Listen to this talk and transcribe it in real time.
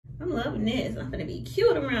I'm loving this. I'm gonna be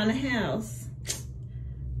cute around the house.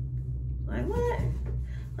 Like what?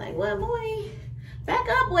 Like what, boy? Back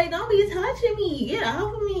up, boy. Don't be touching me. Get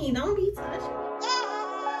off of me. Don't be touching me.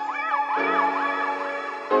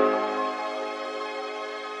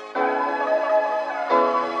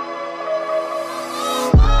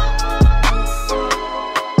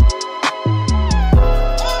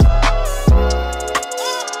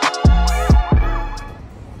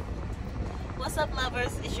 What's up,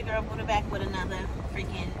 lovers? It's your girl Buddha back with another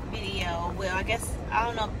freaking video. Well, I guess, I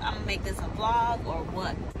don't know if I'm gonna make this a vlog or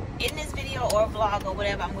what. In this video or vlog or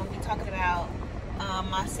whatever, I'm gonna be talking about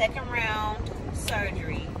my second round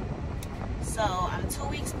surgery. So I'm 2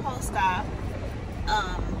 weeks post-op.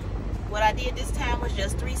 What I did this time was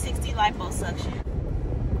just 360 liposuction.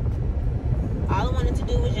 All I wanted to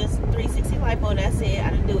do was just 360 lipo, that's it. I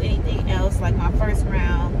didn't do anything else. Like my first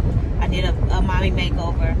round, I did a mommy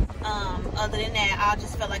makeover. Other than that, I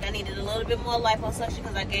just felt like I needed a little bit more liposuction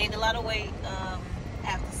because I gained a lot of weight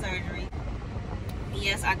after surgery.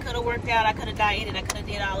 Yes, I could have worked out, I could have dieted, I could have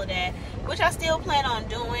did all of that, which I still plan on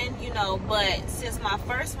doing, you know, but since my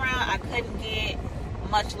first round, I couldn't get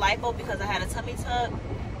much lipo because I had a tummy tuck.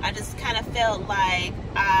 I just kind of felt like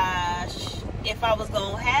if I was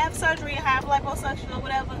going to have surgery and have liposuction or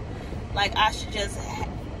whatever, like I should just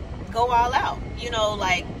go all out, you know,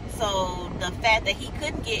 like, so the fat that he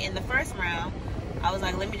couldn't get in the first round, I was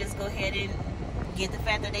like, let me just go ahead and get the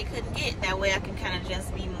fat that they couldn't get. That way I can kind of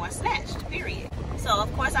just be more snatched, period. So,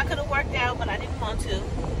 of course, I could have worked out, but I didn't want to.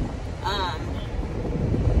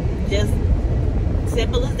 Just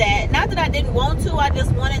simple as that. Not that I didn't want to, I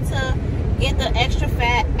just wanted to get the extra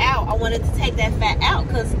fat out. I wanted to take that fat out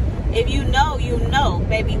because if you know, you know,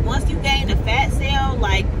 baby. Once you gain a fat cell,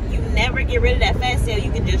 like, you never get rid of that fat cell.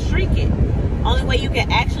 You can just shrink it. Only way you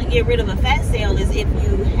can actually get rid of a fat cell is if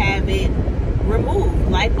you have it removed,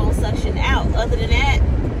 liposuction out. Other than that,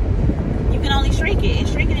 you can only shrink it, and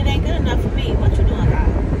shrinking it ain't good enough for me. What you doing,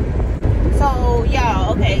 guys? So,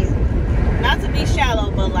 y'all, okay, not to be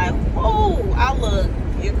shallow, but like, whoa,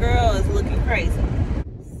 your girl is looking crazy.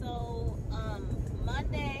 So,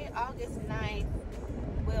 Monday, August 9th,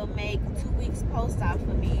 will make 2 weeks post-op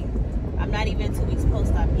for me. I'm not even 2 weeks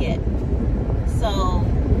post-op yet. So,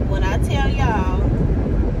 when I tell y'all,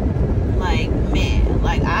 like, man,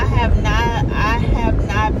 like, I have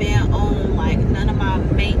not been on, like, none of my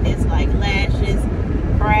maintenance, like lashes,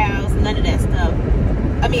 brows, none of that stuff.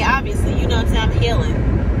 I mean, obviously, you know what I'm saying, I'm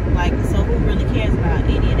healing, like, so who really cares about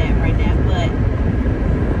any of that right now? But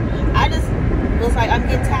I just was like, I'm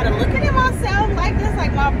getting tired of looking at myself like this.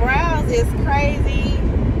 Like, my brows is crazy.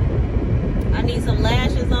 I need some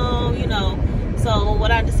lashes on, you know. So what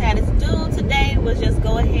I decided to do today was just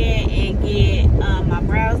go ahead and get my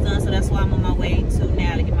brows done. So that's why I'm on my way to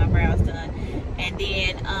now to get my brows done. And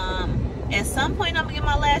then at some point I'm gonna get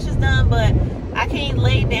my lashes done, but I can't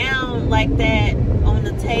lay down like that on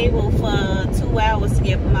the table for 2 hours to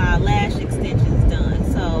get my lash extensions done.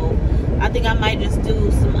 So I think I might just do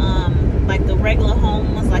some like the regular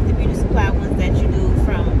home ones, like the beauty supply ones that you do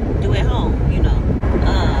at home, you know.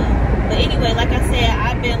 But anyway, like I said,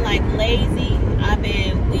 I've been like lazy, I've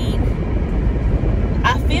been weak.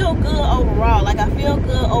 I feel good overall, like I feel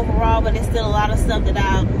good overall, but it's still a lot of stuff that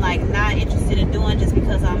I'm like not interested in doing just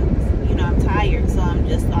because I'm, you know, I'm tired. So I'm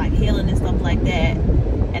just like healing and stuff like that.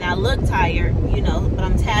 And I look tired, you know, but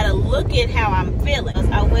I'm tired of looking how I'm feeling.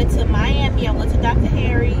 I went to Miami, I went to Dr.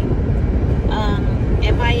 Harry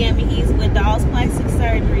in Miami. He's with Dolls Plastic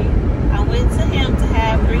Surgery. I went to him to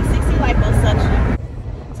have 360 liposuction.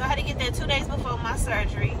 So I had to get there 2 days before my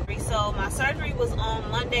surgery. So my surgery was on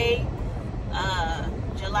Monday,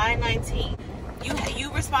 July 19th.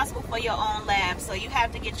 You responsible for your own lab, so you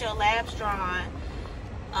have to get your labs drawn.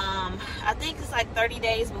 I think it's like 30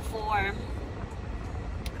 days before.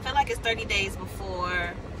 I feel like it's 30 days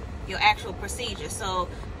before your actual procedure. So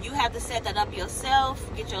you have to set that up yourself,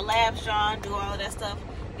 get your labs drawn, do all of that stuff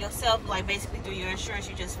yourself, like basically through your insurance.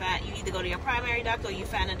 You either go to your primary doctor or you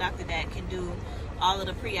find a doctor that can do all of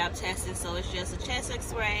the pre-op testing. So it's just a chest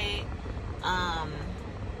x-ray,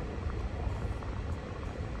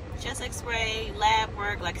 lab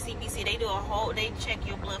work, like CBC. They do they check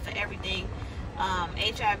your blood for everything,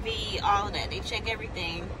 HIV, all of that. They check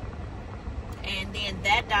everything. And then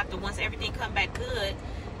that doctor, once everything come back good,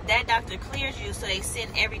 that doctor clears you, so they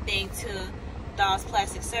send everything to Dolls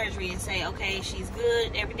Plastic Surgery and say, okay, she's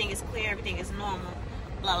good, everything is clear, everything is normal,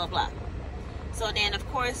 blah, blah, blah. So then, of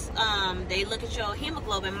course, they look at your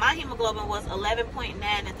hemoglobin. My hemoglobin was 11.9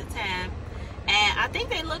 at the time. And I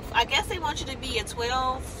think I guess they want you to be a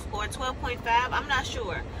 12 or 12.5. I'm not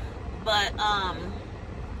sure. But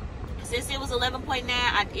since it was 11.9,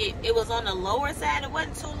 it was on the lower side. It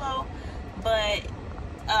wasn't too low, but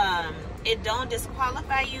it don't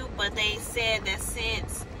disqualify you. But they said that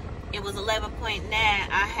since it was 11.9,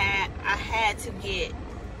 I had to get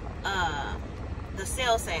the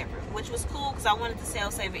cell saver, which was cool because I wanted the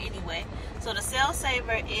cell saver anyway. So the cell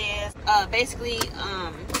saver is basically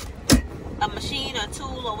a machine or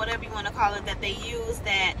tool or whatever you want to call it that they use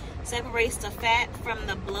that separates the fat from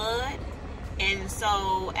the blood. And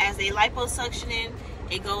so as they liposuctioning,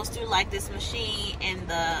 it goes through like this machine, and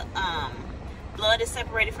the blood is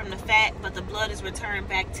separated from the fat, but the blood is returned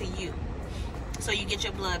back to you. So you get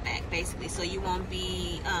your blood back basically. So you won't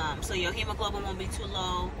be so your hemoglobin won't be too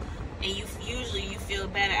low, and you feel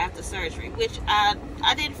better after surgery, which I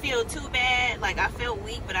didn't feel too bad. Like, I felt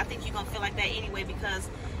weak, but I think you're gonna feel like that anyway because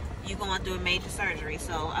you're going through a major surgery.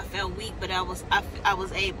 So I felt weak, but I was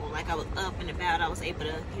able, like, I was up and about. I was able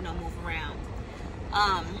to, you know, move around.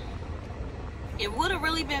 It would have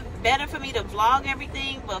really been better for me to vlog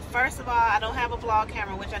everything, but first of all, I don't have a vlog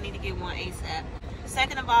camera, which I need to get one ASAP.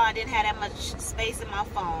 Second of all, I didn't have that much space in my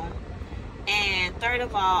phone. And third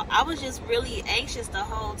of all, I was just really anxious the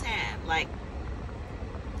whole time. Like,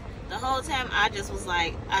 the whole time I just was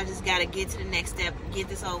like, I just gotta get to the next step, get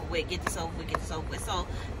this over with, get this over with, get this over with. So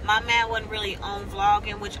my mind wasn't really on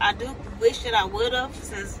vlogging, which I do wish that I would have,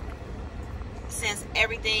 since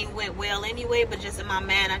everything went well anyway. But just in my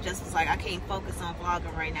mind, I just was like, I can't focus on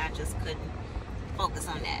vlogging right now. I just couldn't focus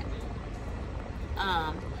on that.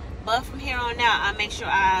 But from here on out, I make sure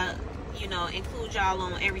I, you know, include y'all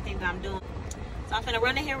on everything that I'm doing. So I'm finna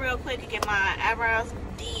run in here real quick and get my eyebrows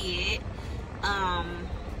did.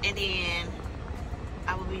 And then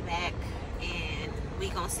I will be back and we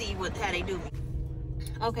gonna see how they do me.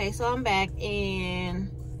 Okay, so I'm back, and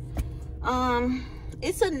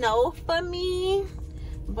it's a no for me,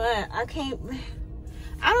 but I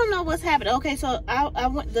don't know what's happening. Okay, so I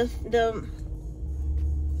went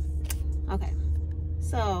okay,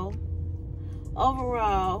 so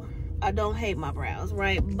overall I don't hate my brows,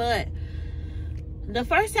 right? But the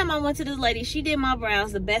first time I went to this lady, she did my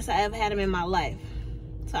brows the best I ever had them in my life.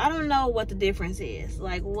 So I don't know what the difference is.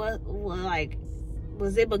 Like, what like,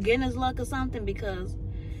 was it beginner's luck or something? Because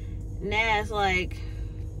now it's like,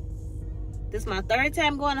 this is my third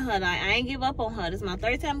time going to her. I ain't give up on her. This is my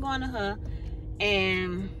third time going to her,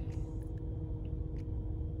 and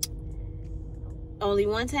only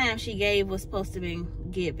one time she gave was supposed to be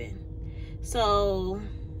given. So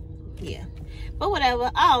yeah, but whatever.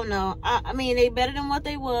 I don't know. I mean, they better than what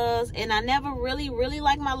they was, and I never really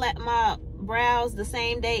like my brows the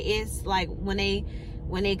same day. It's like when they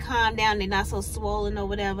calm down, they're not so swollen or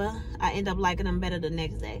whatever, I end up liking them better the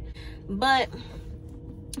next day. But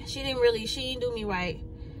she didn't do me right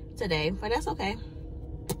today, but that's okay.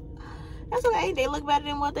 That's okay. They look better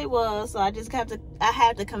than what they was, so I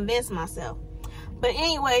have to convince myself. But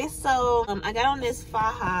anyway, so I got on this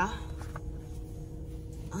FAJA.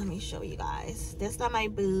 Let me show you guys. That's not my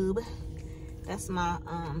boob, that's my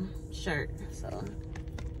shirt. So let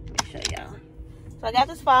me show y'all. So I got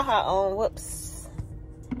this FAJA on. Whoops.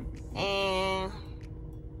 And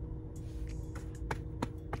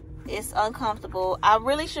it's uncomfortable. I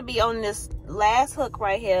really should be on this last hook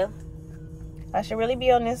right here. I should really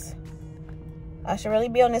be on this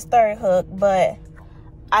third hook, but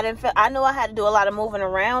I knew I had to do a lot of moving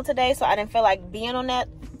around today, so I didn't feel like being on that.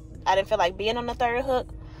 I didn't feel like being on the third hook.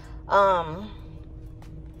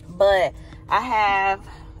 But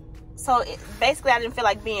basically I didn't feel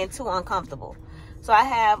like being too uncomfortable. So I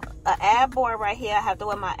have an ab board right here. I have to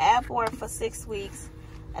wear my ab board for 6 weeks.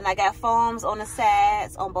 And I got foams on the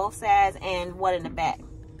sides, on both sides, and one in the back.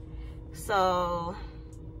 So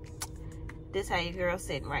this how your girl's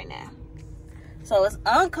sitting right now. So it's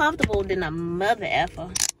uncomfortable than a mother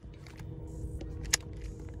effer.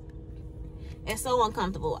 It's so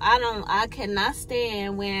uncomfortable. I cannot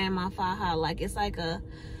stand wearing my FAJA. Like, it's like a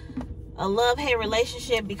love-hate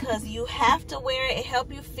relationship, because you have to wear it. It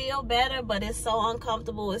helps you feel better, but it's so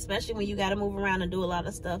uncomfortable, especially when you got to move around and do a lot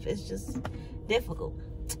of stuff. It's just difficult.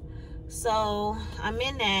 So I'm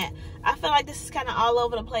in that. I feel like this is kind of all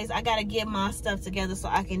over the place. I got to get my stuff together so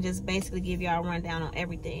I can just basically give y'all a rundown on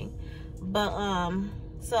everything. But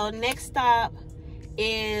so next stop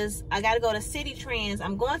is I got to go to City Trends.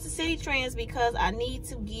 I'm going to City Trends because I need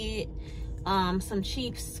to get some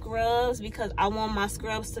cheap scrubs, because I want my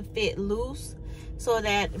scrubs to fit loose so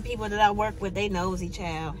that the people that I work with, they nosy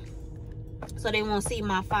child, so they won't see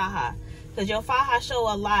my FAJA. Because your FAJA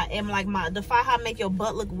show a lot, and like the FAJA make your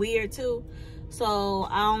butt look weird too. So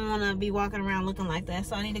I don't want to be walking around looking like that.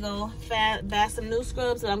 So I need to go buy some new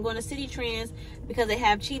scrubs. And I'm going to City Trends because they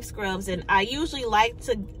have cheap scrubs. And I usually like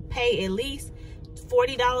to pay at least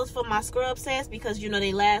 $40 for my scrub sets because, you know,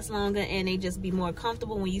 they last longer and they just be more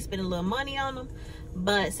comfortable when you spend a little money on them.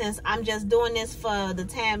 But since I'm just doing this for the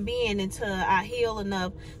time being until I heal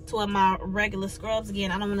enough to wear my regular scrubs again,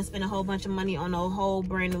 I don't want to spend a whole bunch of money on those whole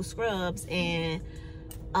brand new scrubs. And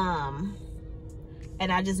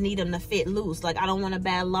I just need them to fit loose. Like, I don't want to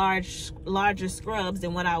buy larger scrubs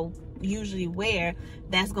than what I usually wear.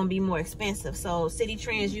 That's gonna be more expensive. So City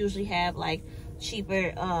Trends usually have like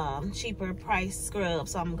cheaper price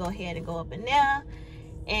scrubs. So I'm gonna go ahead and go up in there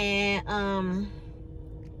and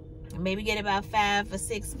maybe get about 5 or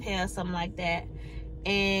 6 pairs, something like that.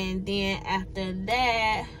 And then after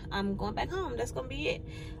that, I'm going back home. That's gonna be it.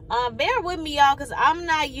 Bear with me, y'all, because I'm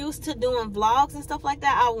not used to doing vlogs and stuff like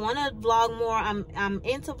that. I want to vlog more. I'm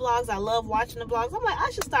into vlogs. I love watching the vlogs. I'm like, I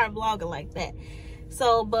should start vlogging like that.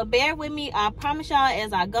 So, but bear with me. I promise y'all,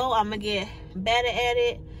 as I go, I'm gonna get better at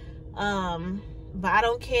it. But I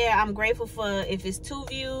don't care. I'm grateful for if it's 2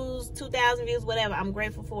 views, 2,000 views, whatever. I'm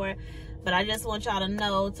grateful for it. But I just want y'all to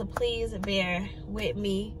know to please bear with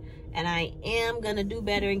me. And I am gonna do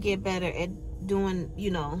better and get better at doing,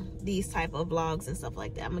 you know, these type of vlogs and stuff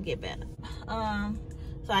like that. I'm gonna get better.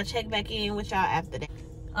 So I check back in with y'all after that.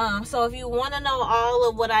 So if you want to know all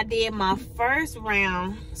of what I did my first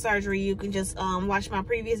round surgery, you can just watch my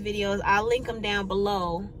previous videos. I'll link them down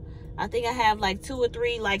below. I think I have like 2 or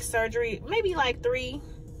 3 like surgery, maybe like 3,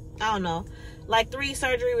 I don't know, like 3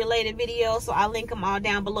 surgery related videos. So I'll link them all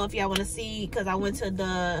down below if y'all want to see, because I went to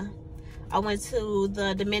the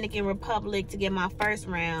Dominican Republic to get my first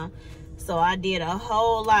round. So I did a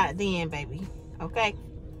whole lot then, baby. Okay.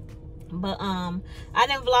 But I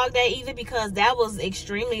didn't vlog that either because that was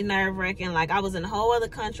extremely nerve-wracking. Like, I was in a whole other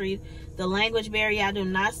country. The language barrier, I do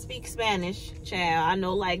not speak Spanish, child. I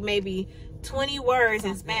know like maybe 20 words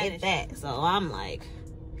in Spanish. That. So I'm like,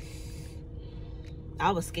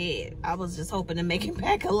 I was scared. I was just hoping to make it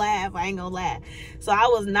back alive. I ain't gonna lie. So I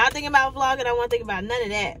was not thinking about vlogging. I wasn't thinking about none of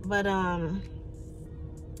that. But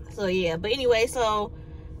so yeah. But anyway, so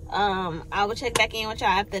I will check back in with y'all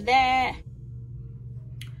after that.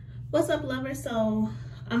 What's up, lovers? So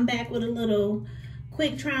I'm back with a little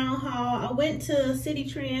quick trial haul. I went to City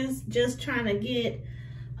Trends just trying to get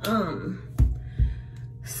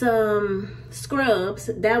some scrubs.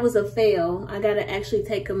 That was a fail. I gotta actually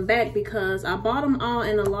take them back because I bought them all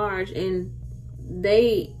in a large and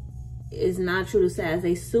they is not true to size.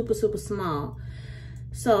 They super small.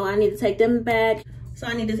 So I need to take them back. So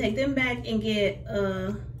I need to take them back and get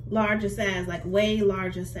a larger size, like way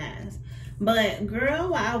larger size. But girl,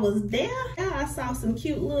 while I was there, I saw some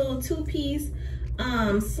cute little 2-piece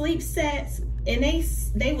sleep sets, and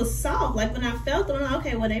they was soft. Like when I felt them, I'm like,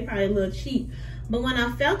 okay, well they probably a little cheap. But when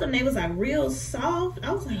I felt them, they was like real soft.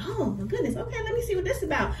 I was like, oh my goodness, okay, let me see what this is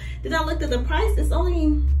about. Then I looked at the price. It's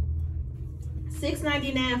only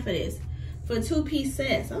 $6.99 for this, for 2-piece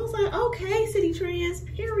sets. I was like, okay, City Trends,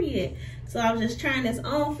 period. So I was just trying this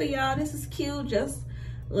on for y'all. This is cute, just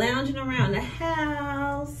lounging around the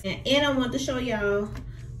house. And I want to show y'all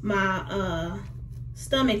my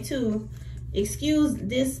stomach too. Excuse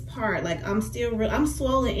this part, like I'm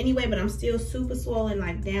swollen anyway, but I'm still super swollen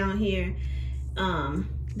like down here.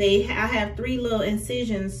 I have 3 little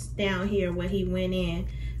incisions down here where he went in,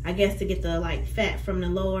 I guess to get the like fat from the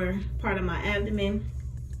lower part of my abdomen.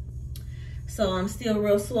 So I'm still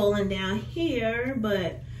real swollen down here,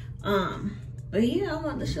 but yeah, I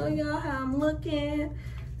want to show y'all how I'm looking.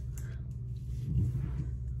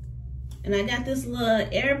 And I got this little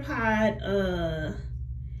AirPod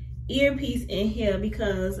earpiece in here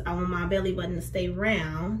because I want my belly button to stay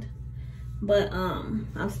round. But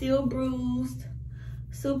I'm still bruised,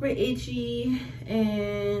 super itchy,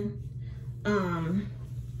 and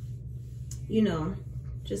you know,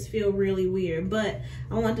 just feel really weird. But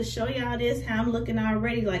I want to show y'all this, how I'm looking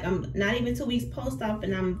already. Like, I'm not even 2 weeks post-op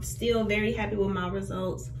and I'm still very happy with my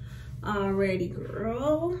results already,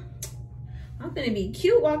 girl. I'm gonna be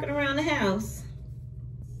cute walking around the house.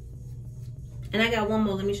 And I got one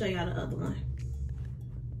more. Let me show y'all the other one.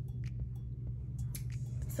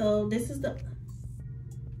 So this is the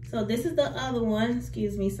other one.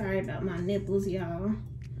 Excuse me, sorry about my nipples, y'all.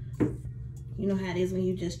 You know how it is when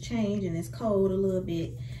you just change and it's cold a little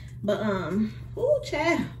bit. But ooh,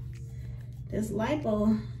 child, this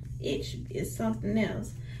lipo itch is something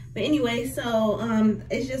else. But anyway, so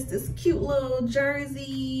it's just this cute little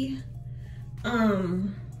jersey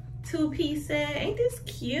 2-piece set. Ain't this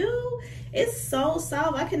cute? It's so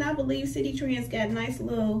soft. I cannot believe City Trends got nice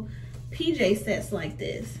little PJ sets like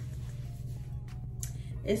this.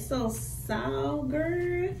 It's so soft,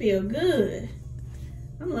 girl. Feel good.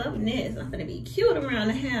 I'm loving this. I'm gonna be cute around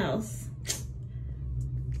the house.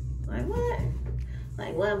 Like what?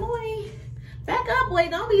 Like what, boy? Back up, boy.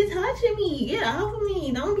 Don't be touching me. Get off of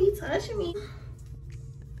me. Don't be touching me.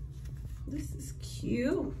 This is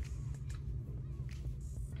cute.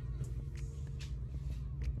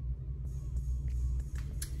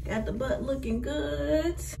 Got the butt looking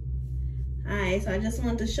good. Alright, so I just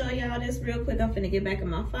wanted to show y'all this real quick. I'm finna get back in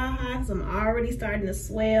my faja because I'm already starting to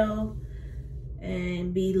swell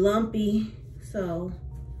and be lumpy. So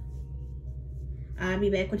I'll be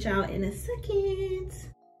back with y'all in a second.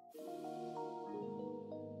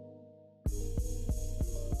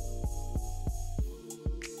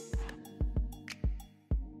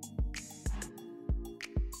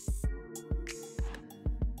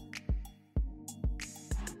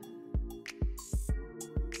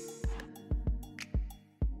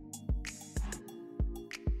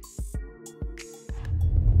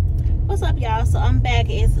 What's up, y'all? So I'm back.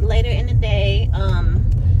 It's later in the day.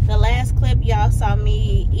 The last clip y'all saw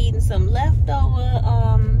me eating some leftovers.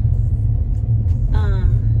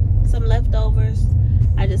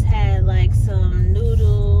 I just had like some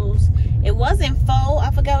noodles. It wasn't pho,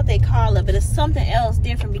 I forgot what they call it, but it's something else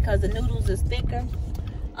different because the noodles is thicker.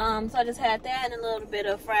 So I just had that and a little bit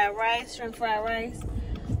of fried rice, shrimp fried rice.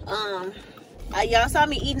 Y'all saw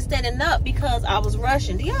me eating standing up because I was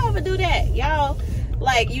rushing. Do y'all ever do that? Y'all,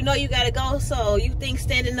 like, you know you gotta go, so you think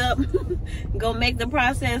standing up gonna make the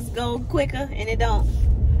process go quicker, and it don't.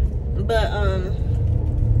 But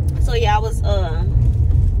so yeah, I was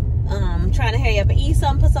trying to hurry up and eat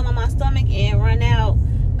something, put something on my stomach, and run out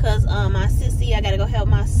because my sissy, I gotta go help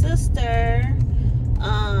my sister.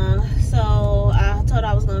 So I told her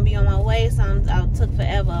I was gonna be on my way, so I took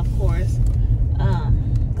forever, of course,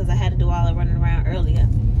 because I had to do all the running around earlier.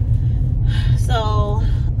 So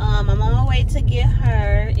I'm on my way to get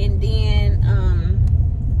her, and then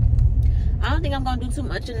I don't think I'm gonna do too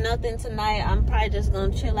much of nothing tonight. I'm probably just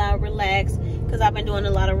gonna chill out, relax, because I've been doing a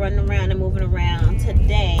lot of running around and moving around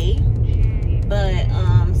today. But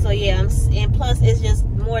so yeah, and plus it's just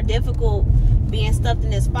more difficult being stuffed in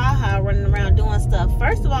this faja, running around doing stuff.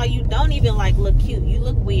 First of all, you don't even like look cute. You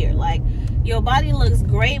look weird. Like, your body looks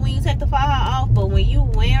great when you take the faja off, but when you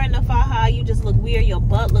wearing the faja, you just look weird. Your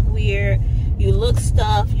butt look weird. You look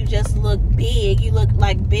stuffed. You just look big. You look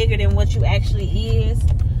like bigger than what you actually is.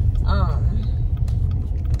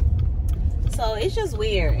 So it's just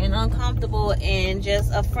weird and uncomfortable and just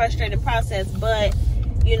a frustrating process. But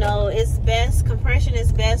you know, it's best. Compression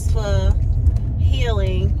is best for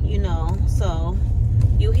healing. You know, so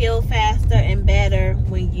you heal faster and better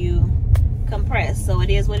when you compress. So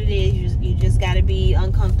it is what it is. You just got to be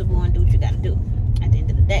uncomfortable and do what you got to do. At the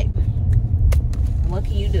end of the day, what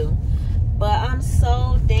can you do? But I'm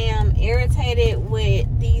so damn irritated with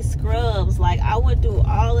these scrubs. Like, I would do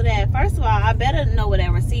all of that. First of all, I better know what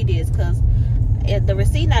that receipt is, because the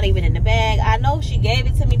receipt not even in the bag. I know she gave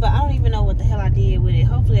it to me, but I don't even know what the hell I did with it.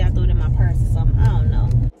 Hopefully I threw it in my purse or something. I don't know.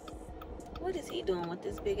 What is he doing with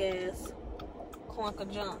this big ass clunk of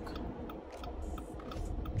junk?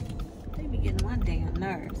 They be getting my damn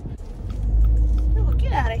nerves. Oh,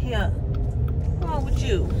 get out of here. What's wrong with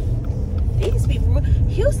you? These people,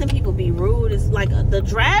 Houston people be rude. It's like the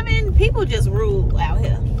driving, people just rude out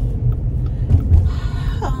here.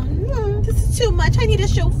 Oh, no, this is too much. I need a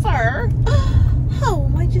chauffeur.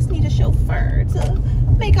 Oh, I just need a chauffeur to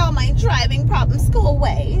make all my driving problems go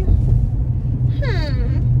away.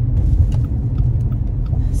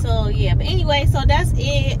 So, yeah, but anyway, so that's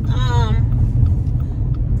it.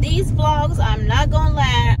 These vlogs, I'm not gonna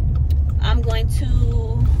lie, I'm going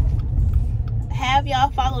to have y'all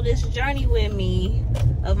follow this journey with me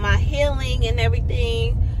of my healing and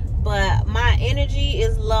everything, but my energy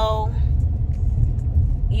is low.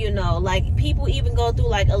 You know, like, people even go through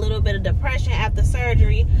like a little bit of depression after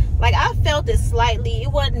surgery. Like, I felt it slightly.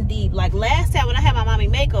 It wasn't deep. Like, last time when I had my mommy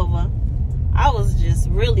makeover, I was just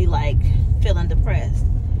really like feeling depressed.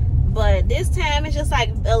 But this time it's just like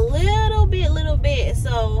a little bit.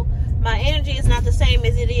 So my energy is not the same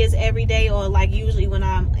as it is every day, or like usually when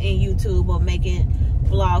I'm in YouTube or making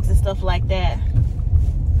vlogs and stuff like that.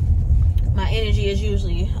 My energy is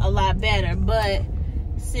usually a lot better. But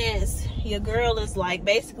since your girl is like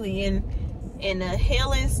basically in the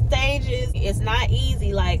healing stages, it's not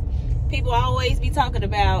easy. Like, people always be talking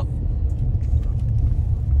about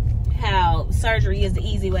how surgery is the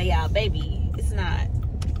easy way out. Baby, it's not.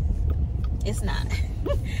 It's not.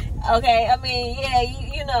 Okay, I mean, yeah,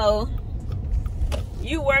 you know,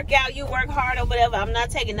 you work out, you work hard or whatever. I'm not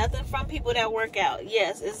taking nothing from people that work out.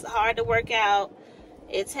 Yes, it's hard to work out.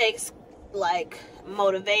 It takes like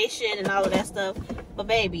motivation and all of that stuff. But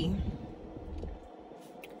baby,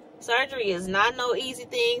 surgery is not no easy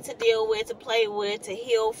thing to deal with, to play with, to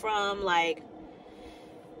heal from. Like,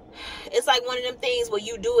 it's like one of them things where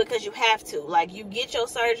you do it because you have to. Like, you get your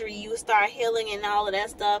surgery, you start healing and all of that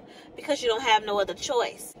stuff because you don't have no other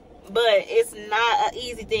choice. But it's not an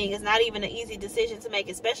easy thing. It's not even an easy decision to make,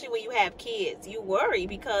 especially when you have kids. You worry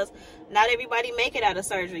because not everybody make it out of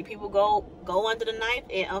surgery. People go under the knife,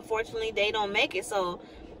 and unfortunately they don't make it. So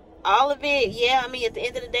all of it, yeah, I mean, at the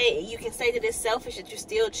end of the day, you can say that it's selfish that you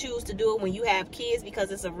still choose to do it when you have kids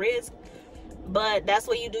because it's a risk. But that's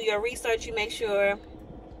where you do your research. You make sure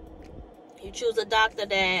you choose a doctor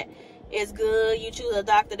that is good. You choose a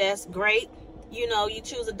doctor that's great. You know, you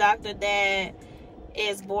choose a doctor that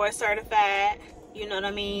is board certified. You know what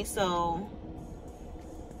I mean? So,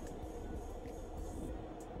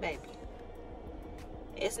 baby,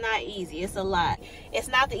 it's not easy. It's a lot. It's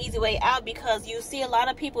not the easy way out because you see a lot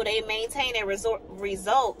of people, they maintain their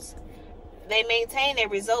results. They maintain their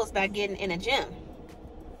results by getting in a gym.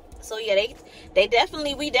 So yeah,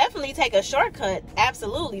 we definitely take a shortcut,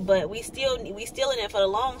 absolutely, but we still in it for the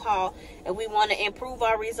long haul. If we want to improve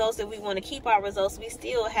our results, if we want to keep our results, we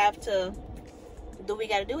still have to do what we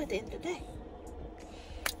got to do at the end of the day.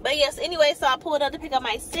 But yes, anyway, so I pulled up to pick up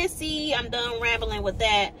my sissy. I'm done rambling with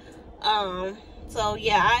that. So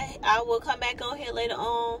yeah, I will come back on here later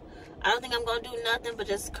on. I don't think I'm gonna do nothing but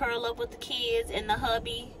just curl up with the kids and the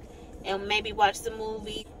hubby and maybe watch the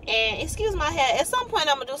movie. And excuse my hair, at some point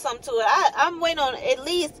I'm gonna do something to it. I'm waiting on, at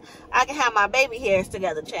least I can have my baby hairs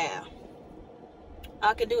together, child.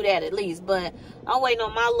 I can do that at least, but I'm waiting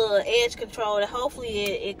on my little edge control, and hopefully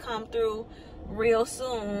it come through real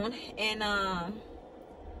soon. And I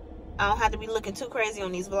don't have to be looking too crazy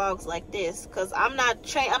on these vlogs like this, because I'm not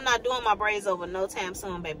doing my braids over no time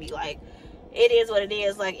soon, baby. Like, it is what it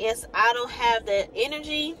is. Like, I don't have the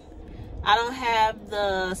energy, I don't have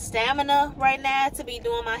the stamina right now to be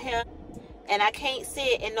doing my hair, and I can't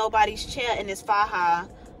sit in nobody's chair in this FAJA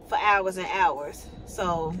for hours and hours.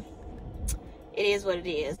 So it is what it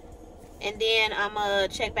is. And then I'm gonna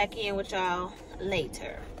check back in with y'all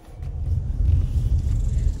later.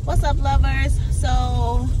 What's up, lovers?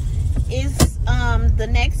 So it's the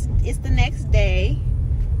next day.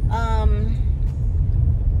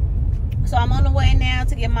 So I'm on the way now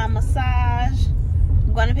to get my massage.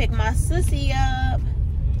 I'm gonna pick my sissy up,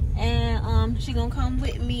 and she gonna come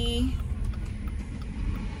with me.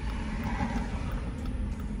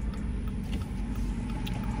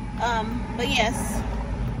 But yes,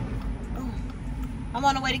 I'm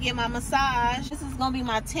on the way to get my massage. This is gonna be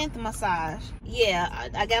my 10th massage. Yeah,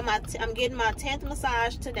 I'm getting my 10th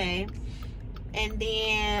massage today, and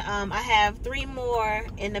then I have 3 more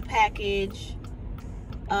in the package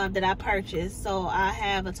that I purchased. So I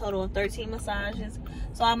have a total of 13 massages.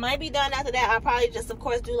 So I might be done after that. I'll probably just, of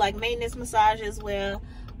course, do like maintenance massages where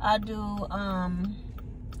I do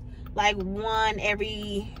like one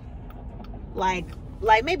every like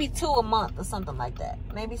maybe 2 a month or something like that.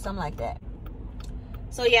 Maybe something like that.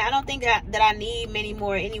 So yeah, I don't think that I need many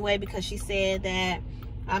more anyway, because she said that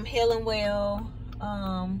I'm healing well.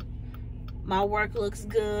 My work looks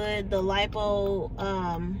good. The lipo,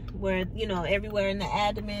 where, you know, everywhere in the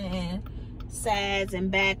abdomen and sides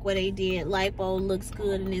and back where they did lipo looks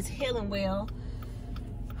good and is healing well.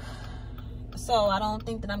 So I don't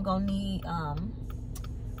think that I'm gonna need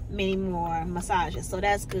many more massages. So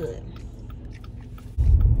that's good.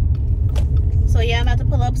 So yeah, I'm about to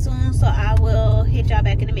pull up soon, so I will hit y'all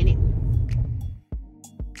back in a minute.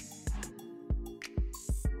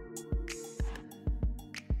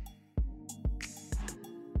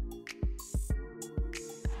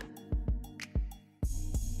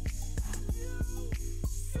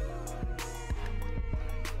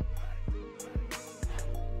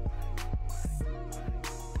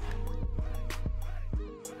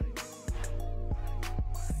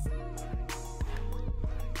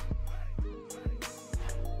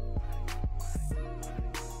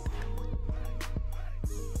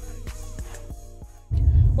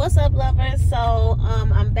 What's up, lovers? So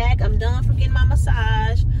I'm back. I'm done from getting my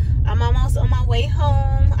massage. I'm almost on my way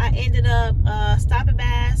home. I ended up stopping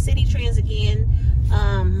by City Trends again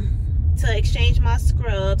to exchange my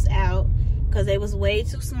scrubs out because they was way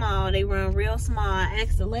too small. They run real small. I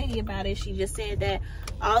asked the lady about it. She just said that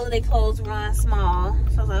all of their clothes run small.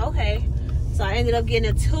 So I was like, okay. So I ended up getting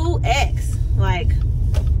a 2X, like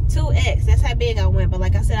 2X. That's how big I went. But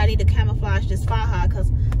like I said, I need to camouflage this FAJA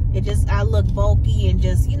because I look bulky and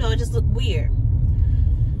just, you know, it just look weird.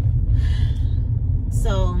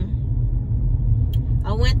 So I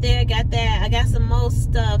I went there, got that. I got some more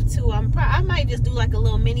stuff too. I might just do like a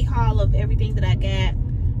little mini haul of everything that I got.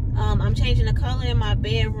 I'm changing the color in my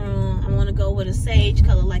bedroom. I want to go with a sage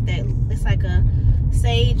color like that. It's like a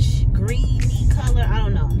sage greeny color. I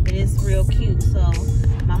don't know, but it's real cute. So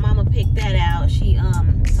my mama picked that out. She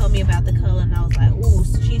told me about the color, and I was like, ooh.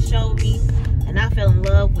 So she showed me, and I fell in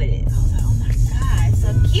love with it. I was like, oh my god, it's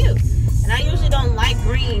so cute. And I usually don't like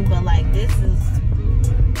green, but like this is,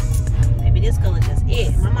 maybe this color just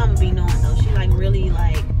it. My mama be knowing though. She like really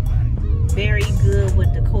like very good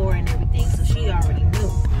with decor and everything, so she already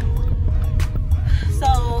knew.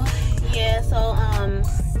 So yeah, so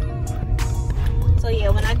yeah,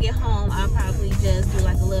 when I get home, I'll probably just do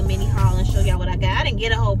like a little mini haul and show y'all what I got. I didn't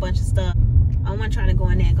get a whole bunch of stuff. I'm not trying to go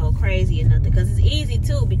in there and go crazy or nothing, because it's easy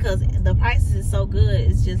too, because the prices is so good.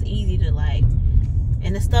 It's just easy to like,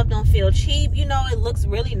 and the stuff don't feel cheap, you know. It looks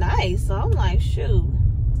really nice, so I'm like, shoot.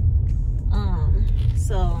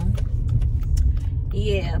 So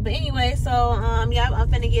yeah, but anyway, so yeah, I'm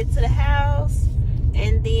finna get to the house,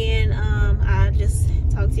 and then I'll just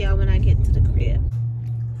talk to y'all when I get to the crib.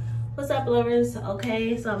 What's up, lovers?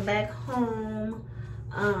 Okay, so I'm back home.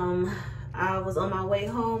 I was on my way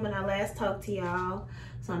home when I last talked to y'all,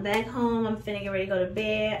 so I'm back home. I'm finna get ready to go to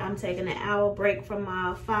bed. I'm taking an hour break from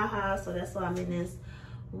my FAJA, so that's why I'm in this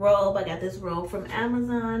robe. I got this robe from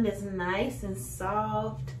Amazon. It's nice and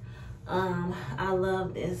soft. I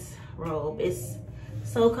love this robe. It's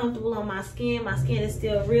so comfortable on my skin. My skin is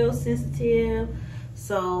still real sensitive,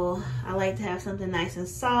 so I like to have something nice and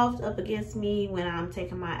soft up against me when I'm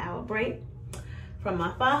taking my hour break from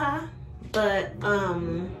my FAJA. But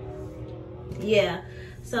yeah,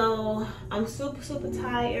 so I'm super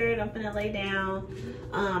tired. I'm gonna lay down.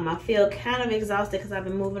 I feel kind of exhausted because I've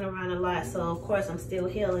been moving around a lot, so of course I'm still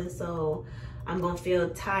healing, so I'm gonna feel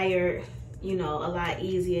tired, you know, a lot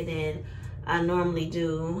easier than I normally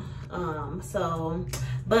do.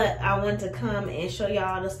 But I wanted to come and show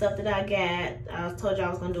y'all the stuff that I got. I told y'all I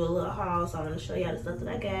was gonna do a little haul, so I'm gonna show y'all the stuff that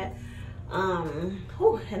I got.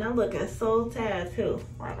 And I'm looking so tired too.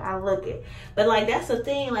 Like, I look it, but like that's the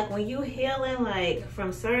thing. Like when you healing like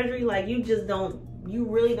from surgery, like you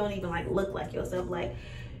really don't even like look like yourself. Like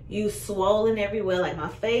you swollen everywhere. Like my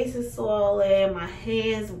face is swollen, my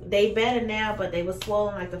hands, they better now, but they were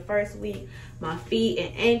swollen like the first week. My feet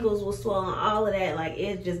and ankles were swollen, all of that. Like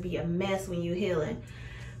it just be a mess when you healing.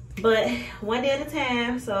 But one day at a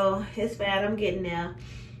time, so it's bad. I'm getting there.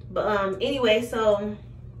 But anyway, so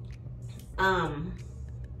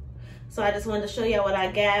I just wanted to show y'all what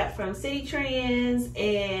I got from City Trends.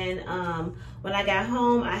 And when I got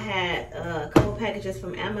home, I had a couple packages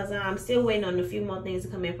from Amazon. I'm still waiting on a few more things to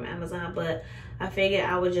come in from Amazon, but I figured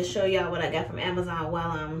I would just show y'all what I got from Amazon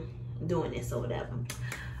while I'm doing this or whatever.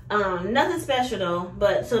 Nothing special though.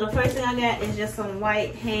 But so the first thing I got is just some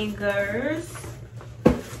white hangers.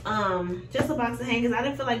 Just a box of hangers. I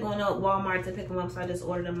didn't feel like going to Walmart to pick them up, so I just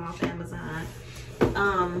ordered them off Amazon.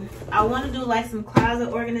 I want to do like some closet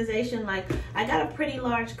organization. Like I got a pretty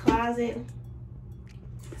large closet,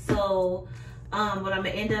 so what I'm gonna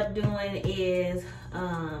end up doing is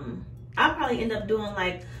I'll probably end up doing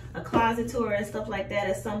like a closet tour and stuff like that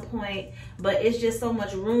at some point, but it's just so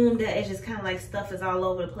much room that it's just kind of like stuff is all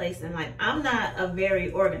over the place. And like I'm not a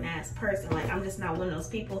very organized person. Like I'm just not one of those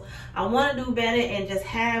people. I want to do better and just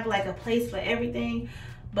have like a place for everything,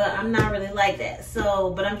 but I'm not really like that.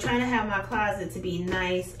 So but I'm trying to have my closet to be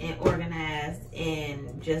nice and organized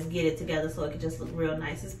and just get it together so it can just look real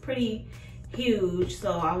nice. It's pretty huge,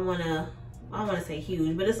 so I want to say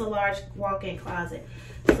huge, but it's a large walk-in closet,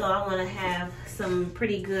 so I want to have some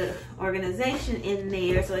pretty good organization in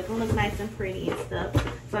there so it can look nice and pretty and stuff.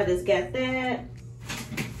 So I just got that.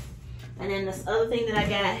 And then this other thing that I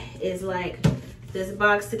got is like this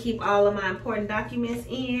box to keep all of my important documents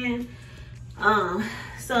in.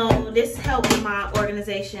 So this helped with my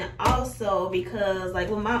organization also, because like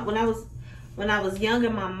when I was younger,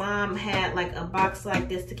 my mom had like a box like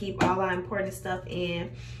this to keep all our important stuff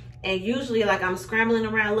in. And usually like I'm scrambling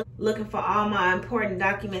around looking for all my important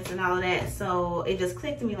documents and all of that. So it just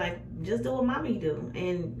clicked to me like, just do what mommy do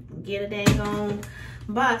and get a dang on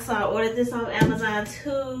box. So I ordered this on Amazon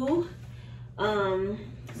too.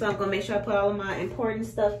 So I'm gonna make sure I put all of my important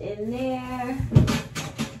stuff in there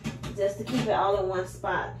just to keep it all in one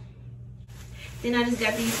spot. Then I just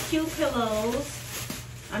got these cute pillows.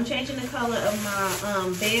 I'm changing the color of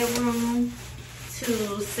my bedroom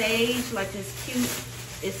to sage, like this cute.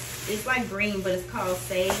 It's like green, but it's called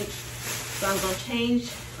sage. So I'm gonna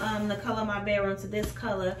change the color of my bedroom to this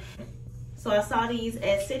color. So I saw these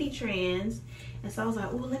at City Trends, and so I was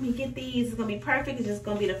like, oh, let me get these. It's gonna be perfect. It's just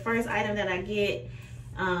gonna be the first item that I get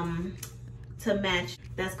to match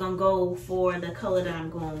that's gonna go for the color that I'm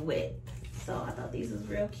going with. So I thought these was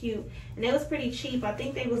real cute. And they was pretty cheap. I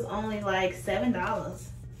think they was only like $7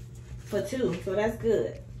 for 2, so that's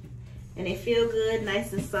good. And they feel good,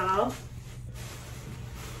 nice and soft.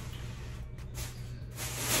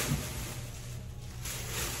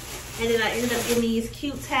 And then I ended up getting these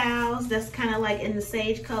cute towels that's kind of like in the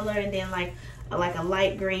sage color, and then like a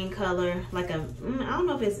light green color, like a, I don't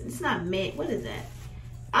know if it's not mint, what is that?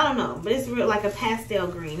 I don't know, but it's real like a pastel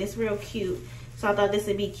green. It's real cute. So I thought this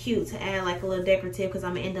would be cute to add like a little decorative, because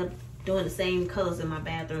I'm gonna end up doing the same colors in my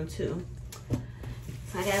bathroom too.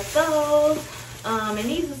 So I got those. And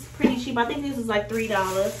these is pretty cheap. I think these was like $3.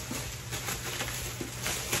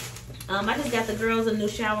 I just got the girls a new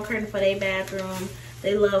shower curtain for their bathroom.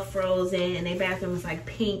 They love Frozen, and their bathroom is like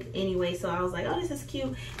pink anyway. So I was like, oh, this is cute.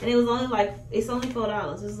 And it was only like, it's only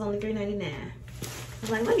 $4. This is only $3.99. I was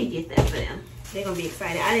like, let me get that for them. They're gonna be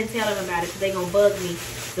excited. I didn't tell them about it because they're gonna bug me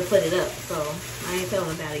to put it up. So I ain't tell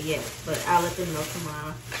them about it yet, but I'll let them know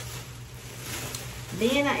tomorrow.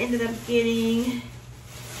 Then I ended up getting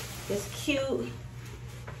this cute,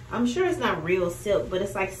 I'm sure it's not real silk, but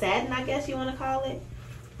it's like satin, I guess you want to call it.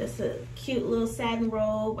 It's a cute little satin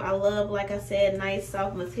robe. I love, like I said, nice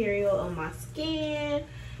soft material on my skin,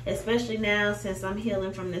 especially now since I'm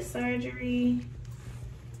healing from this surgery.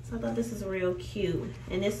 So I thought this is real cute.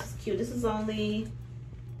 And this is cute. This was only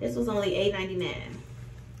 $8.99.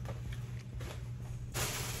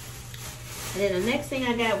 And then the next thing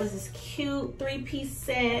I got was this cute 3-piece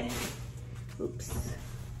set. Oops.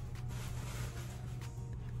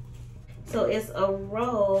 So it's a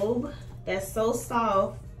robe that's so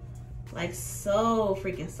soft, like so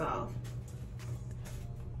freaking soft.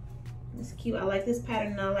 It's cute. I like this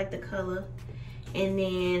pattern. I like the color. And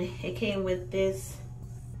then it came with this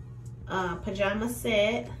pajama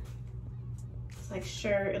set. It's like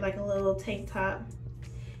shirt, like a little tank top,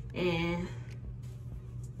 and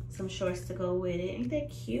some shorts to go with it. Ain't that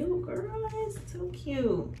cute, girl? It's so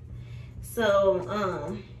cute.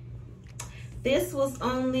 So this was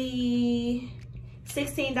only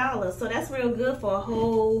 $16, so that's real good for a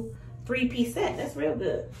whole 3-piece set. That's real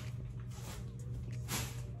good.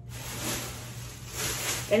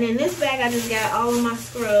 And in this bag, I just got all of my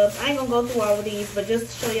scrubs. I ain't gonna go through all of these, but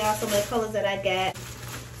just to show y'all some of the colors that I got.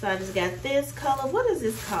 So I just got this color. What is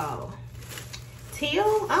this called?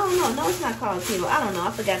 Teal? I don't know. No, it's not called teal. I don't know.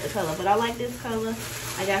 I forgot the color, but I like this color.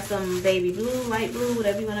 I got some baby blue, light blue,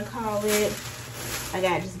 whatever you want to call it. I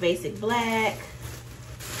got just basic black.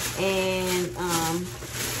 And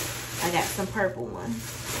I got some purple ones.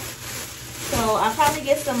 So I'll probably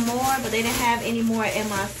get some more, but they didn't have any more in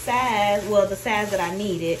my size. Well, the size that I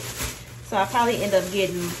needed. So I'll probably end up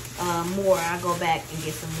getting more. I'll go back and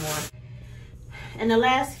get some more. And the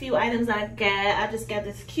last few items I just got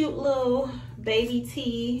this cute little baby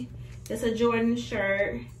tee. It's a Jordan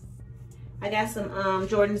shirt. I got some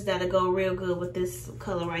Jordans that'll go real good with this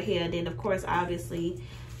color right here. And then of course, obviously,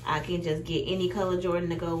 I can just get any color Jordan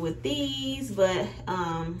to go with these. But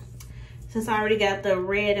since I already got the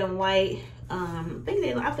red and white,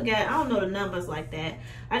 I forgot, I don't know the numbers like that.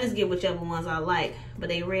 I just get whichever ones I like. But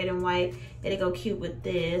they red and white, and they go cute with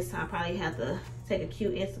this. I'll probably have to take a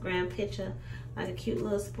cute Instagram picture, like a cute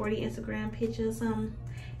little sporty Instagram picture or something.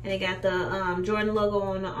 And they got the Jordan logo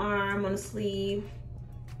on the arm, on the sleeve.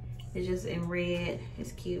 It's just in red.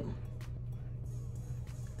 It's cute.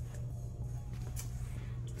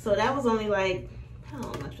 So that was only like, how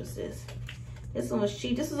much was this? This one was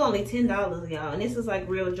cheap. This was only $10, y'all. And this is like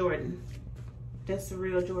real Jordan. That's a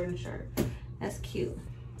real Jordan shirt. That's cute.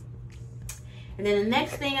 And then the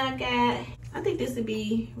next thing I got, I think this would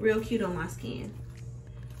be real cute on my skin.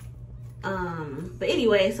 But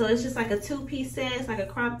anyway, so it's just like a 2-piece set. It's like a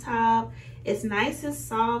crop top. It's nice and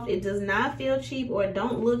soft. It does not feel cheap or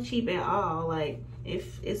don't look cheap at all. Like,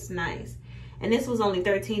 it's nice. And this was only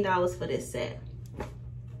 $13 for this set.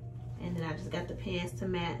 And then I just got the pants to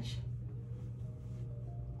match.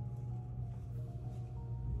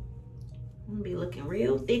 I'm gonna be looking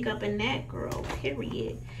real thick up in that, girl,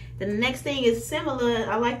 period. Then the next thing is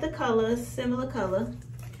similar. I like the color, similar color.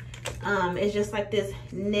 It's just like this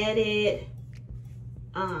netted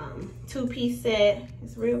 2-piece set.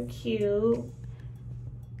 It's real cute.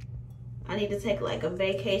 I need to take like a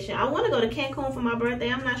vacation. I want to go to Cancun for my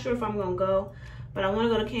birthday. I'm not sure if I'm gonna go, but I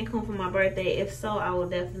want to go to Cancun for my birthday. If so, I will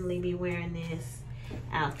definitely be wearing this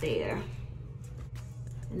out there.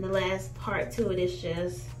 And the last part to it is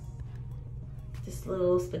just this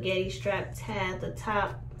little spaghetti strap tie at the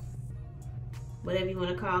top, whatever you want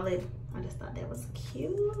to call it. I just thought that was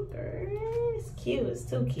cute, girl. It's cute. It's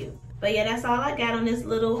too cute. But yeah, that's all I got on this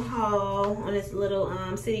little haul, on this little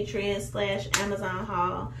City Trend / Amazon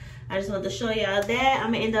haul. I just wanted to show y'all that.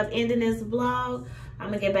 I'm gonna end up ending this vlog. I'm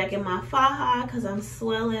gonna get back in my FAJA because I'm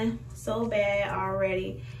swelling so bad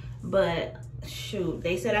already. But shoot,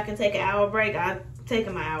 they said I can take an hour break. I've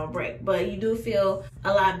taken my hour break. But you do feel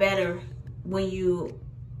a lot better when you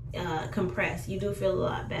compress. You do feel a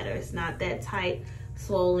lot better. It's not that tight,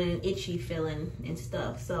 swollen, itchy feeling and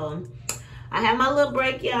stuff. So I have my little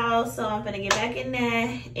break, y'all, so I'm gonna get back in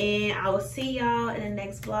there, and I will see y'all in the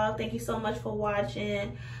next vlog. Thank you so much for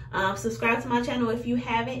watching. Subscribe to my channel if you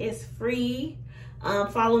haven't. It's free.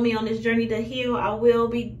 Follow me on this journey to heal. I will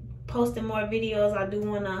be posting more videos. I do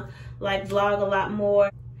want to like vlog a lot more.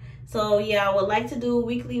 So yeah, I would like to do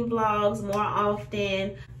weekly vlogs more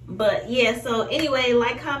often. But yeah, so anyway,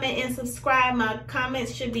 like, comment, and subscribe. My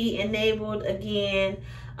comments should be enabled again.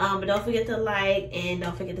 But don't forget to like and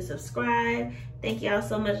don't forget to subscribe. Thank y'all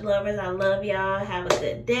so much, lovers. I love y'all. Have a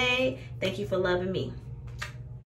good day. Thank you for loving me.